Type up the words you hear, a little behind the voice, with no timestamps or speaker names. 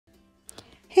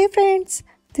Hey friends,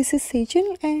 this is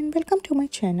Sejal and welcome to my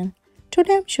channel.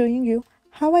 Today I'm showing you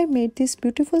how I made this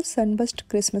beautiful sunburst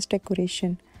Christmas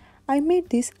decoration. I made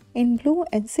this in blue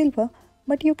and silver,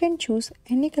 but you can choose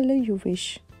any color you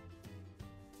wish.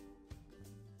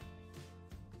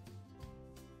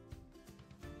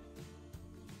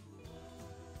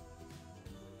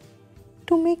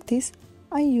 To make this,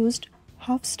 I used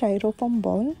half styrofoam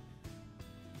ball,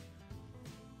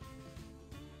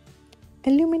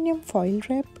 aluminium foil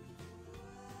wrap,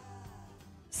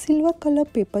 silver color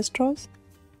paper straws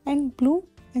and blue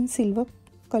and silver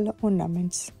color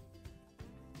ornaments.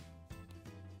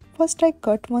 First I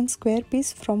cut one square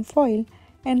piece from foil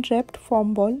and wrapped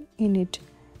foam ball in it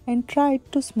and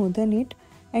tried to smoothen it,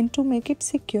 and to make it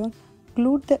secure,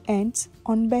 glued the ends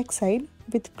on back side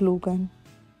with glue gun.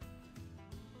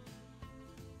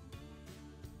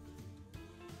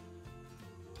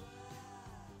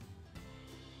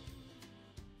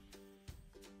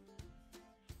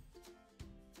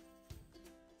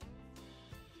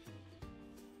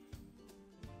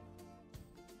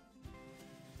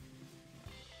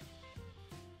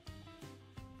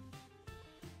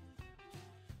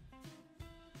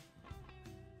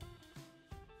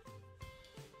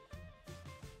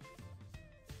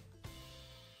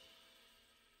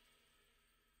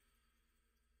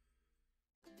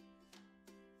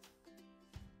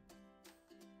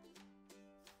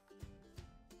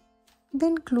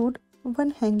 Then glued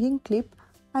one hanging clip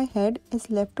I had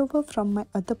as leftover from my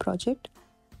other project.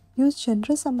 Use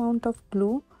generous amount of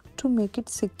glue to make it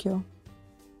secure.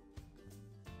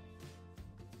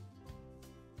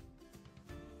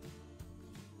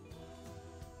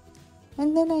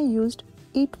 And then I used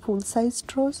 8 full-size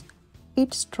straws,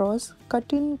 8 straws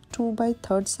cut in 2 by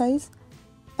 3rd size,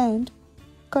 and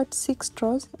cut 6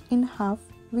 straws in half,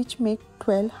 which make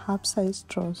 12 half-size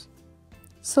straws.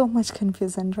 So much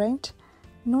confusion, right?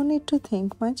 No need to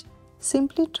think much.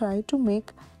 Simply try to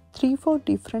make 3-4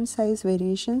 different size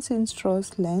variations in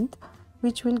straws length,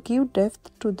 which will give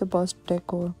depth to the bust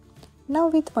decor. Now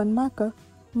with one marker,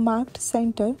 marked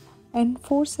center and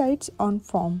 4 sides on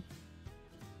foam.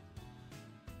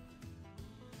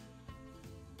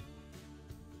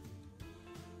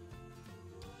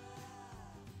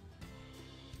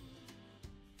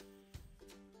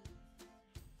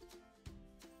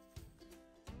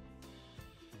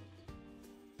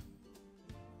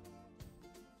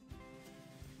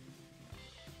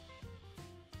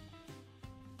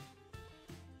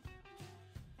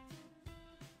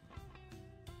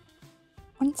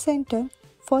 On center,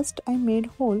 first I made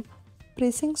hole,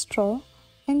 pressing straw,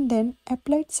 and then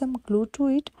applied some glue to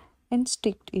it and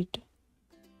sticked it.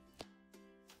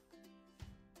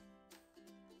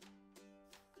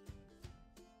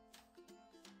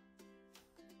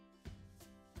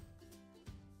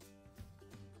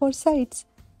 For sides,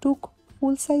 took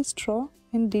full-size straw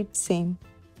and did same.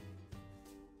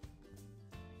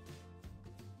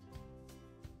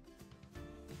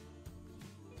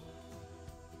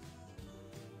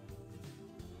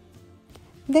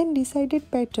 Then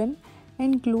decided pattern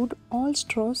and glued all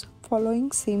straws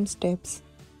following same steps.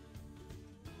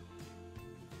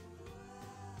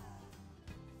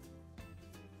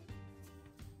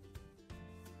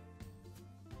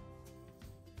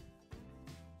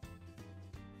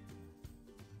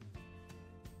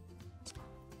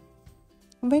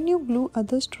 When you glue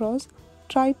other straws,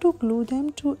 try to glue them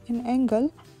to an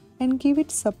angle and give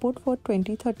it support for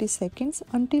 20-30 seconds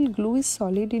until glue is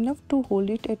solid enough to hold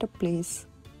it at a place.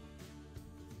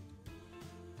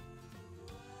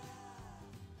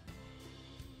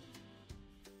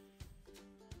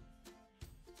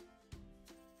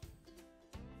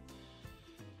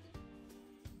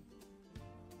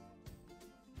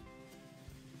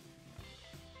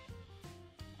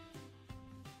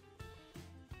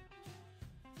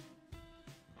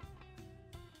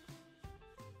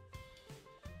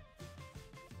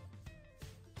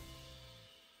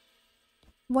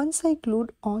 Once I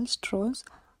glued all straws,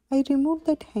 I removed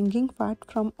that hanging part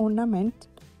from ornament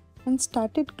and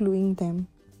started gluing them.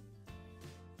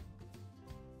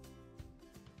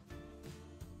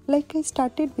 Like I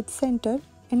started with center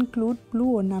and glued blue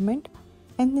ornament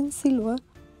and then silver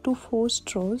to 4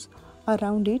 straws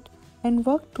around it and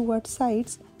worked towards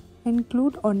sides and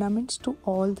glued ornaments to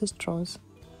all the straws.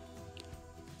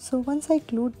 So once I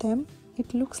glued them,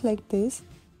 it looks like this.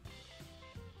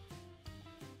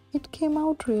 It came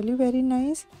out really very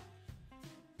nice.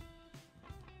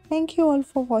 Thank you all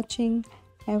for watching.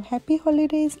 Have happy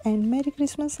holidays and Merry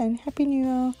Christmas and Happy New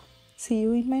Year. See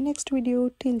you in my next video.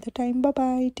 Till the time, bye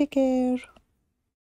bye. Take care.